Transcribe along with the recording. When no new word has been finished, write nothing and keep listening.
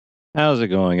How's it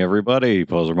going, everybody?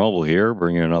 Pozermobil here,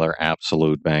 bringing you another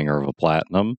absolute banger of a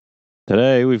platinum.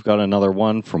 Today, we've got another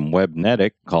one from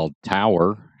Webnetic called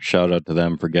Tower. Shout out to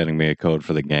them for getting me a code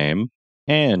for the game.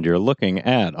 And you're looking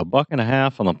at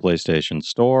 $1.50 on the PlayStation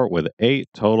Store with 8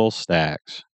 total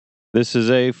stacks. This is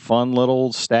a fun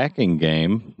little stacking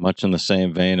game, much in the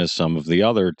same vein as some of the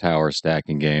other tower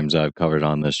stacking games I've covered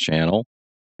on this channel.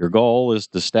 Your goal is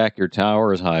to stack your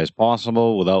tower as high as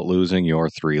possible without losing your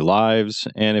 3 lives,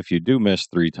 and if you do miss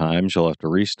 3 times, you'll have to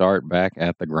restart back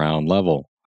at the ground level.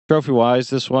 Trophy-wise,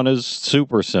 this one is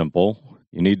super simple.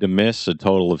 You need to miss a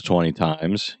total of 20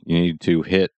 times, you need to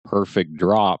hit perfect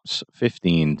drops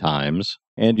 15 times,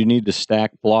 and you need to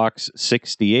stack blocks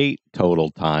 68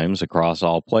 total times across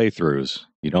all playthroughs.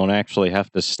 You don't actually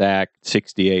have to stack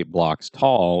 68 blocks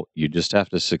tall, you just have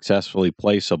to successfully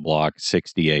place a block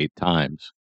 68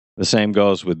 times. The same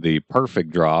goes with the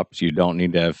perfect drops. You don't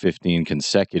need to have 15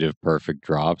 consecutive perfect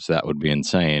drops. That would be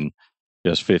insane.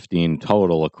 Just 15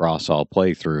 total across all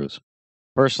playthroughs.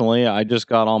 Personally, I just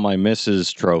got all my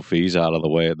misses trophies out of the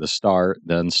way at the start,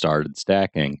 then started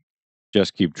stacking.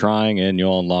 Just keep trying and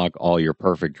you'll unlock all your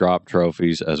perfect drop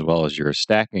trophies as well as your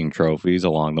stacking trophies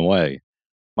along the way.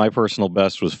 My personal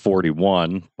best was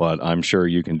 41, but I'm sure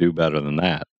you can do better than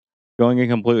that. Going in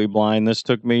completely blind, this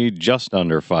took me just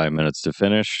under 5 minutes to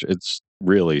finish. It's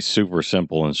really super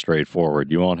simple and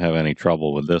straightforward. You won't have any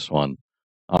trouble with this one.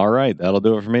 All right, that'll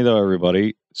do it for me, though,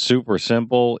 everybody. Super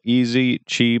simple, easy,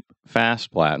 cheap,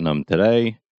 fast platinum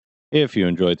today. If you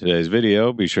enjoyed today's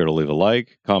video, be sure to leave a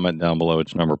like, comment down below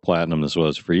which number platinum this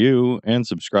was for you, and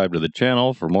subscribe to the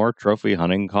channel for more trophy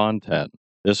hunting content.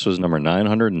 This was number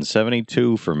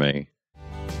 972 for me.